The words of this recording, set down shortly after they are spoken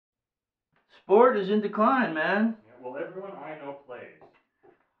Sport is in decline, man. Yeah, well, everyone I know plays.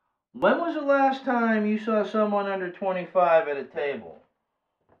 When was the last time you saw someone under 25 at a table?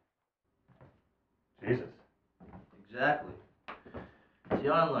 Jesus. Exactly. It's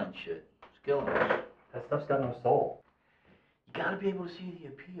the online shit. It's killing us. That stuff's got no soul. You gotta be able to see the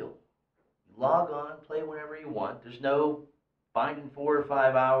appeal. You log on, play whenever you want. There's no finding 4 or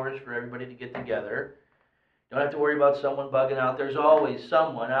 5 hours for everybody to get together. You don't have to worry about someone bugging out. There's always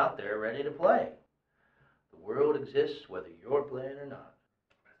someone out there ready to play. The world exists whether you're playing or not.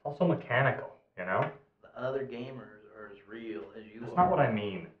 It's also mechanical, you know? The other gamers are as real as you That's are. not what I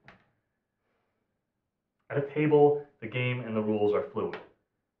mean. At a table, the game and the rules are fluid.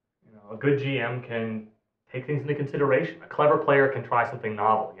 You know, a good GM can take things into consideration. A clever player can try something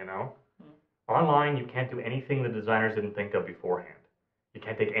novel, you know? Online, you can't do anything the designers didn't think of beforehand. You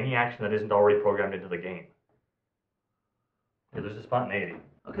can't take any action that isn't already programmed into the game. There's a spontaneity.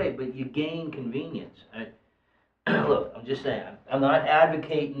 Okay, but you gain convenience. Look, I'm just saying, I'm not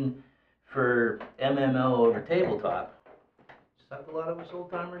advocating for MMO over tabletop. Just like a lot of us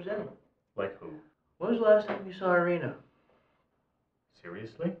old-timers in. Like who? When was the last time you saw Arena?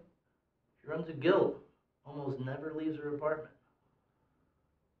 Seriously? She runs a guild. Almost never leaves her apartment.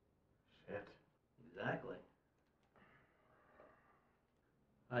 Shit. Exactly.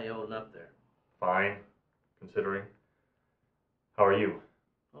 How you holding up there? Fine, considering. How are you?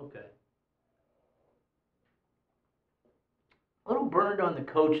 Okay. A little burned on the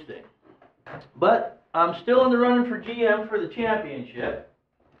coach thing. But I'm still in the running for GM for the championship.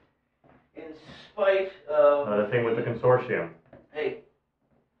 In spite of... The thing with the consortium. Hey,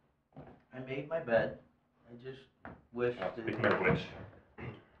 I made my bed. I just wish to... Speaking of which...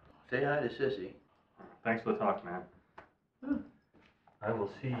 Say hi to Cissy. Thanks for the talk, man. I will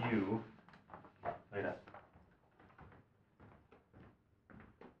see you later.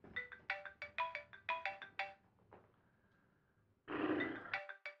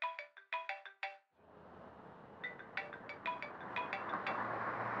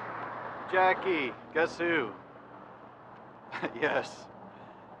 Jackie, guess who? Yes.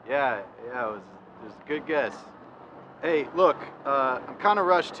 Yeah, it was a good guess. Hey, look, I'm kind of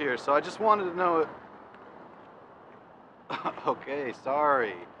rushed here, so I just wanted to know... Okay,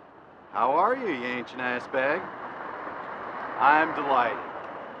 sorry. How are you, you ancient ass bag? I'm delighted.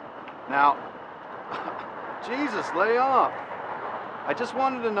 Now, Jesus, lay off. I just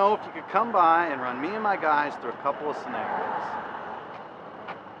wanted to know if you could come by and run me and my guys through a couple of scenarios.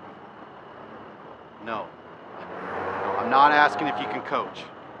 No. No, I'm not asking if you can coach.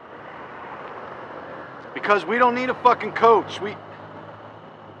 Because we don't need a fucking coach.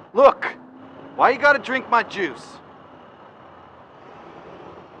 Look, why you gotta drink my juice?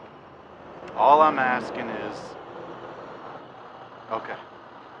 All I'm asking is... Okay.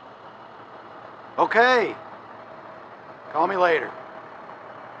 Okay. Call me later.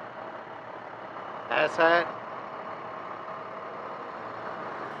 Asshat.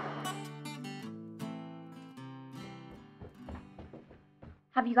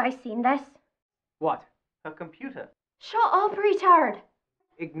 Have you guys seen this? What? Her computer? Shut up, retard!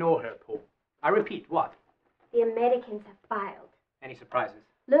 Ignore her, Paul. I repeat, what? The Americans have filed. Any surprises?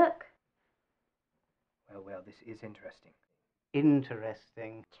 Look. Well, this is interesting.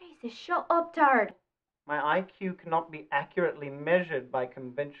 Interesting. Jesus, shut up, tard. My IQ cannot be accurately measured by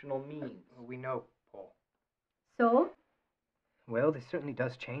conventional means. We know, Paul. So? Well, this certainly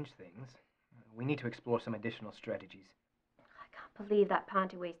does change things. We need to explore some additional strategies. I can't believe that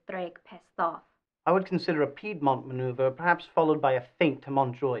panty-waist Drake pissed off. I would consider a Piedmont maneuver, perhaps followed by a feint to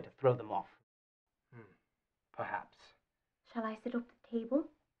Montjoy to throw them off. Perhaps. Shall I sit up the table?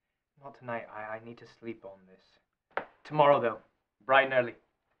 Not tonight. I need to sleep on this. Tomorrow, though. Bright and early.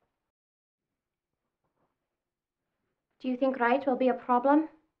 Do you think right will be a problem?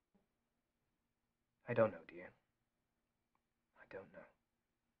 I don't know, dear. I don't know.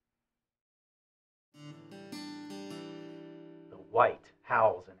 The white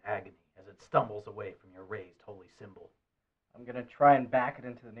howls in agony as it stumbles away from your raised holy symbol. I'm gonna try and back it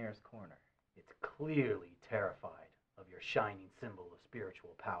into the nearest corner. It's clearly terrified of your shining symbol of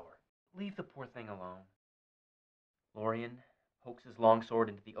spiritual power. Leave the poor thing alone. Lorien pokes his longsword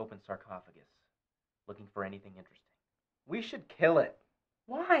into the open sarcophagus, looking for anything interesting. We should kill it.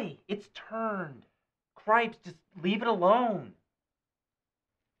 Why? It's turned. Cripes, just leave it alone.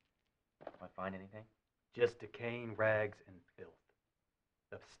 Do I find anything? Just decaying rags and filth.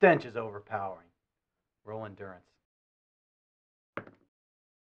 The stench is overpowering. Roll endurance.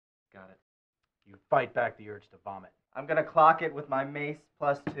 Got it. You fight back the urge to vomit. I'm gonna clock it with my mace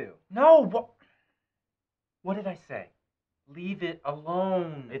 +2. No, what did I say? Leave it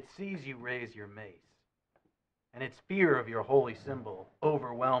alone. It sees you raise your mace, and its fear of your holy symbol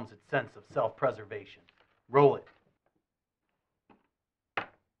overwhelms its sense of self-preservation. Roll it.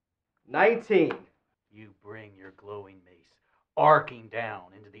 19. You bring your glowing mace arcing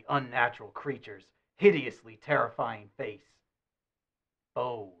down into the unnatural creature's hideously terrifying face.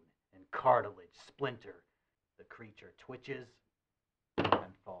 Bone and cartilage splinter. The creature twitches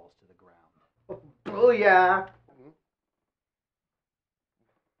and falls to the ground. Booyah!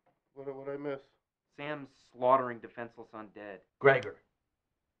 What I miss? Sam's slaughtering defenseless undead. Gregor,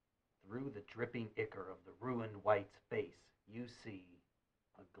 through the dripping ichor of the ruined white's face, you see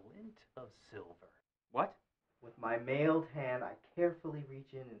a glint of silver. What? With my mailed hand, I carefully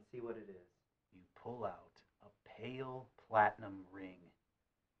reach in and see what it is. You pull out a pale platinum ring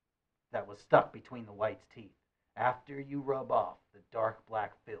that was stuck between the white's teeth. After you rub off the dark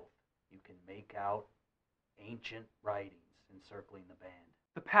black filth, you can make out ancient writings encircling the band.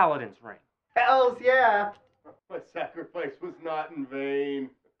 The Paladin's ring. Hells yeah! My sacrifice was not in vain.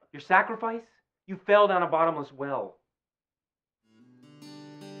 Your sacrifice? You fell down a bottomless well.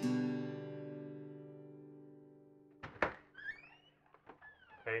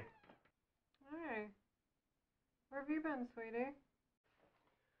 Hey, Hey. Where have you been, sweetie?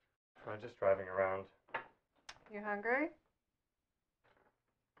 I'm just driving around. You hungry?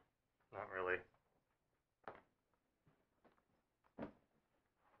 Not really.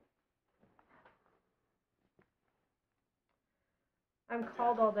 I'm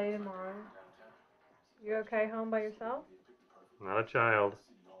called all day tomorrow. You okay home by yourself? Not a child.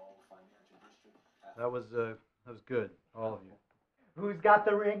 That was good, all of you. Who's got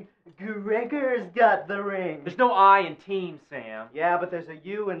the ring? Gregor's got the ring. There's no I in team, Sam. Yeah, but there's a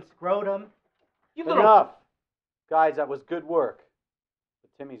U in scrotum. You little... Enough! Guys, that was good work.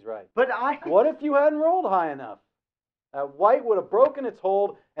 But Timmy's right. But I... What if you hadn't rolled high enough? That white would have broken its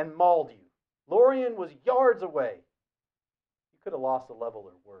hold and mauled you. Lorien was yards away. You could have lost a level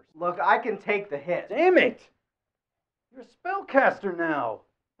or worse. Look, I can take the hit. Damn it! You're a spellcaster now.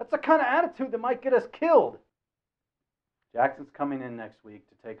 That's the kind of attitude that might get us killed. Jackson's coming in next week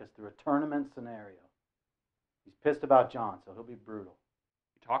to take us through a tournament scenario. He's pissed about Jon, so he'll be brutal.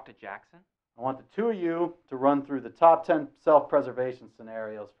 You talked to Jackson? I want the two of you to run through the top 10 self-preservation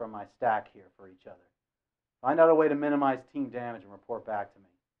scenarios from my stack here for each other. Find out a way to minimize team damage and report back to me.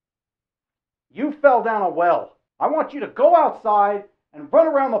 You fell down a well. I want you to go outside and run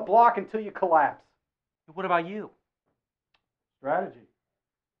around the block until you collapse. What about you? Strategy.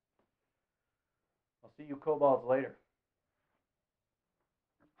 I'll see you kobolds later.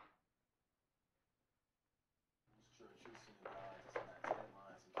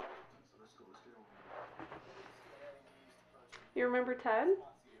 You remember Ted?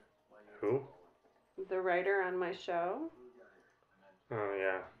 Who? The writer on my show? Oh,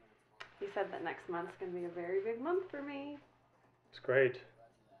 yeah. He said that next month's gonna be a very big month for me. It's great.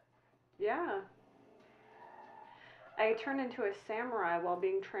 Yeah. I turned into a samurai while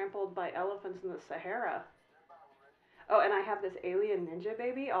being trampled by elephants in the Sahara. Oh, and I have this alien ninja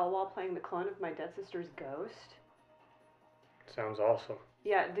baby, all while playing the clone of my dead sister's ghost. Sounds awesome.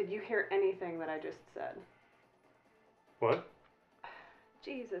 Yeah, did you hear anything that I just said? What?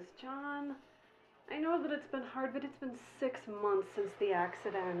 Jesus, John. I know that it's been hard, but it's been 6 months since the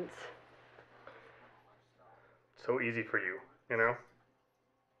accident. So easy for you, you know?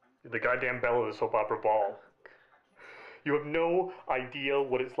 You're the goddamn belle of the soap opera ball. You have no idea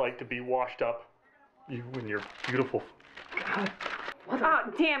what it's like to be washed up. You and your beautiful... God.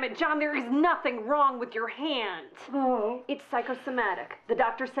 Oh, damn it, John, there is nothing wrong with your hand. Oh. It's psychosomatic. The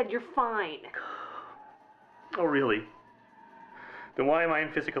doctor said you're fine. Oh, really? Then why am I in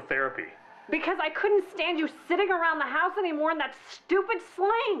physical therapy? Because I couldn't stand you sitting around the house anymore in that stupid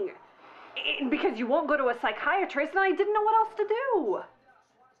sling. And because you won't go to a psychiatrist, and I didn't know what else to do.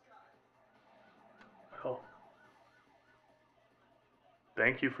 Well,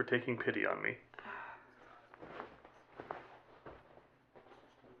 thank you for taking pity on me.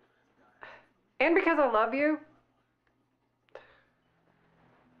 And because I love you.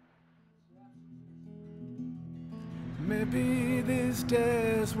 Maybe these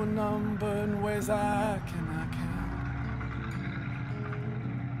days were numbered in ways I can't.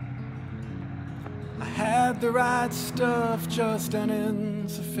 I had the right stuff, just an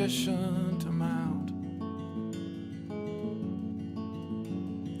insufficient amount.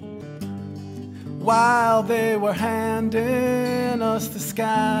 While they were handing us the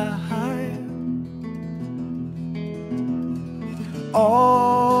sky,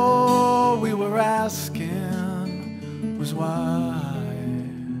 all we were asking was why.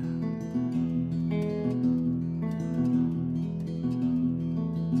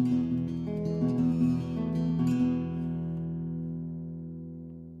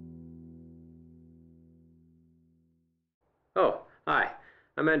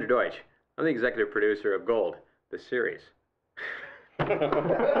 I'm Andrew Deutsch. I'm the executive producer of Gold, the series.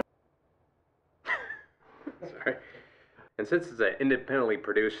 Sorry. And since it's an independently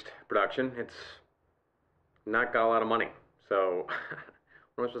produced production, it's not got a lot of money. So,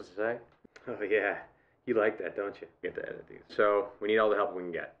 what am I supposed to say? Oh yeah, you like that, don't you? Get to edit these. So, we need all the help we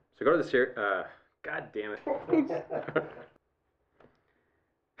can get. So go to the series, God damn it.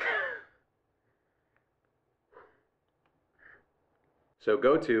 So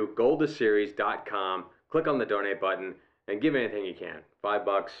go to goldtheseries.com, click on the donate button, and give anything you can. $5,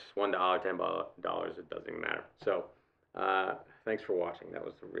 $1, $10, it doesn't even matter. So, thanks for watching. That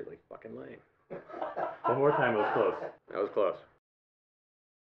was really fucking lame. One more time, it was close. That was close.